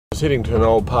just heading to an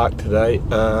old park today.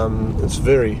 It's a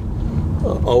very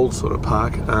old sort of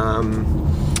park.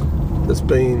 It's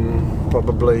been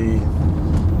probably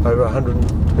over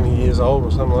 120 years old or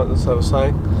something like this, they were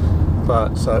saying.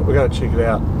 But so we're going to check it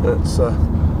out. It's a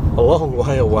long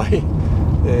way away,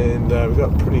 and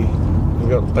we've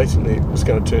got basically it's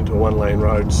going to turn to a one-lane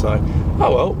road. So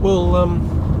oh well, we'll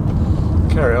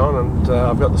carry on. And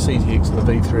I've got the CTX and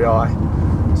the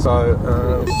V3i. So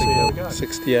let's see how we go.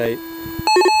 68,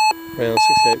 around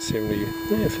 68, 70.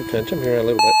 Yeah, jumping around a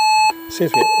little bit.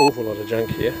 Seems to be an awful lot of junk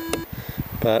here,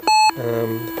 but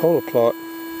the polar plot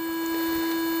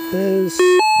is,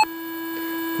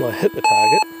 when I hit the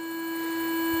target,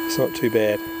 it's not too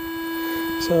bad.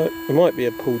 So it might be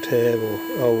a pull tab or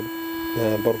old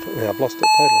bottle. Now I've lost it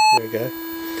totally. There we go.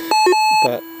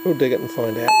 But we'll dig it and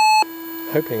find out.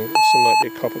 Hoping this might be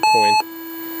a copper coin.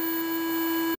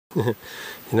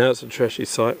 You know it's a trashy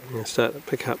sight when you start to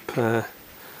pick up.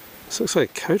 This looks like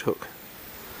a coat hook.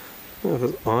 I don't know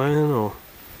if it's iron or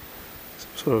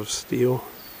some sort of steel.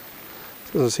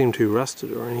 It doesn't seem too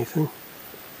rusted or anything.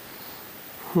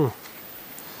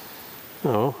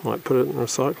 Oh, might put it in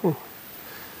recycling.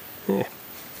 Yeah.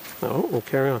 Oh, we'll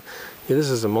carry on. Yeah, this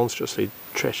is a monstrously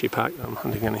trashy park that I'm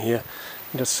hunting in here. You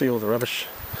can just see all the rubbish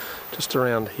just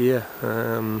around here.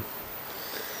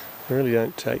 They really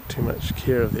don't take too much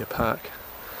care of their park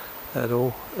at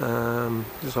all.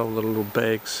 Just all the little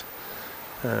bags.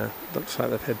 Looks like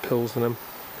they've had pills in them,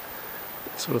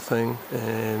 that sort of thing.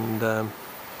 And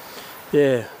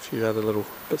yeah, a few other little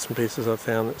bits and pieces I've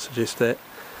found that suggest that.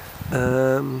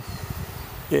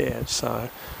 Yeah, so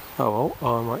oh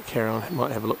well, I might carry on,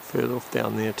 might have a look further off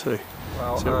down there too.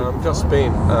 Well, so just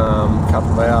spent a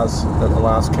couple of hours at the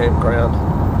last campground,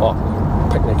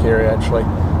 picnic area actually.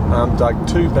 Dug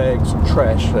 2 bags of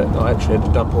trash that I actually had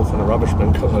to dump off in a rubbish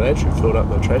bin because I'd actually filled up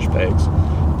my trash bags.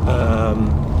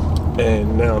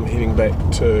 And now I'm heading back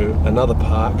to another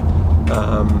park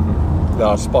that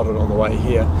I spotted on the way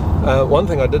here. One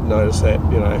thing I did notice that,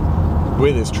 you know,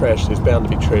 where there's trash there's bound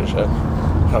to be treasure.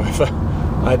 However,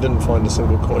 I didn't find a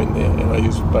single coin there, and I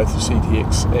used both the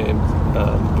CTX and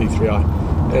V3i.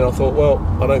 And I thought, well,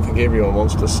 I don't think everyone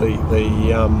wants to see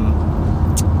the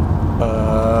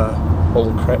all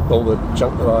the crap, all the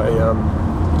junk that I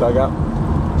dug up.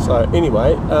 So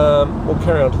anyway, we'll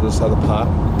carry on to this other part.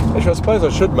 Actually, I suppose I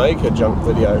should make a junk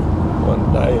video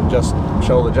one day and just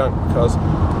show the junk, because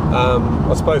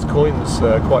I suppose coins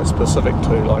are quite specific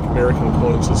to, like American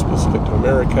coins are specific to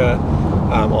America,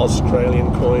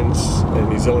 Australian coins and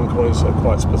New Zealand coins are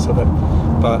quite specific,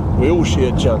 but we all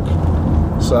share junk.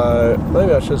 So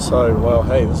maybe I should say, well,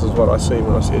 hey, this is what I see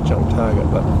when I see a junk target,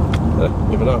 but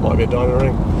you never know, it might be a diamond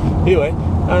ring. Anyway,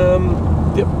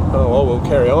 yep, oh well, we'll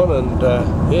carry on, and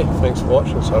yeah, thanks for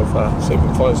watching so far. See if we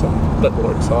can find something a bit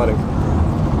more exciting.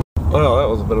 Well, that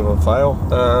was a bit of a fail.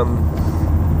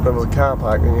 There was a car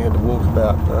park and you had to walk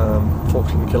about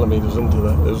 14 kilometres into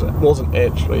it wasn't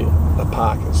actually a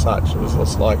park as such, it was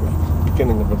just like the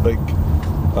beginning of a big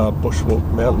bushwalk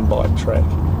mountain bike track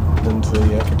into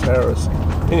the Kataras.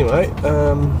 Anyway,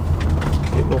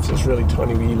 getting off this really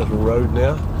tiny wee little road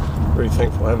now. Really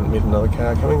thankful I haven't met another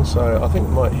car coming, so I think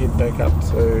we might head back up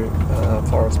to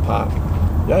Forest Park.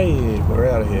 Yay, we're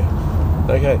out of here.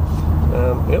 Okay,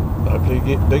 yep, hopefully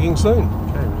get digging soon.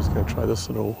 Okay, we're just going to try this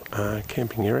little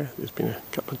camping area. There's been a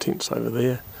couple of tents over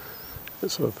there, that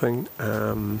sort of thing.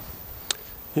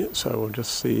 Yeah, so we'll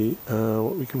just see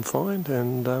what we can find,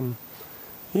 and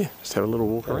yeah, just have a little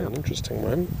walk around. Interesting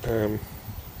one.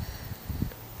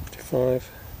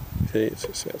 55 feet,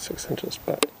 it's about 6 inches,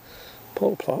 but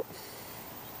polar plot.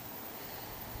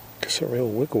 It's a real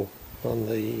wiggle on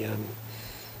the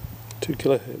 2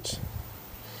 kilohertz.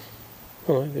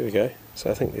 Oh, there we go.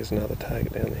 So I think there's another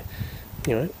target down there.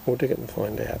 Anyway, we'll dig it and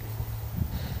find out.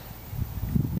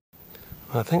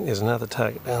 I think there's another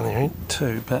target down there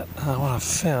too, but what I've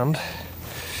found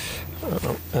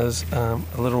is a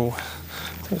little, I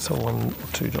think it's a $1 or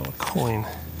 $2 coin.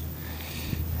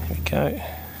 There we go.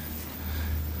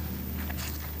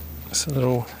 It's a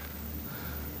little,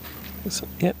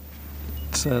 yep,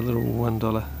 it's a little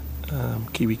 $1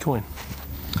 Kiwi coin.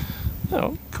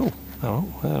 Oh, cool. Oh,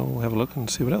 well, we'll have a look and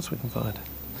see what else we can find.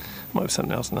 Might be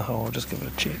something else in the hole, I'll just give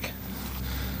it a check.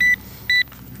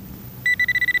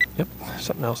 Yep,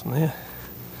 something else in there.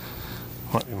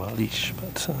 Might be my leash,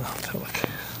 but I'll have a look.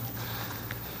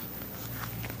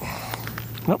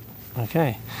 Nope,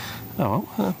 okay. Oh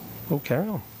well, we'll carry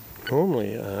on.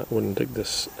 Normally I wouldn't dig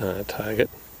this target,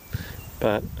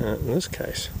 but in this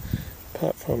case,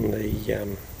 apart from the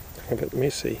a bit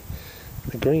messy,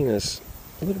 the green is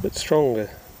a little bit stronger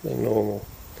than normal.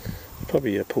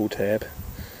 Probably a pull tab,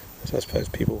 So I suppose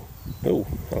people, oh,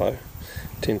 hello,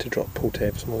 tend to drop pull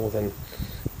tabs more than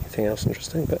anything else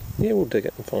interesting, but yeah, we'll dig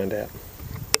it and find out.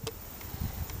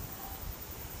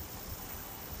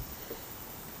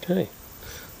 Okay,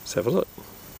 let's have a look.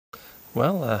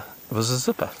 Well, it was a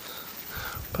zipper,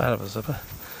 part of a zipper.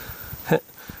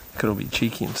 Could all be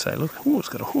cheeky and say, look, oh, it's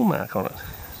got a hallmark on it.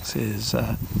 It says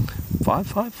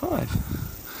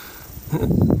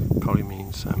 555. Probably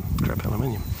means scrap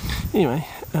aluminium. Anyway,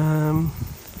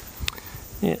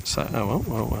 yeah, so, oh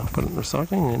well, put it in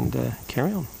recycling and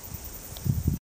carry on.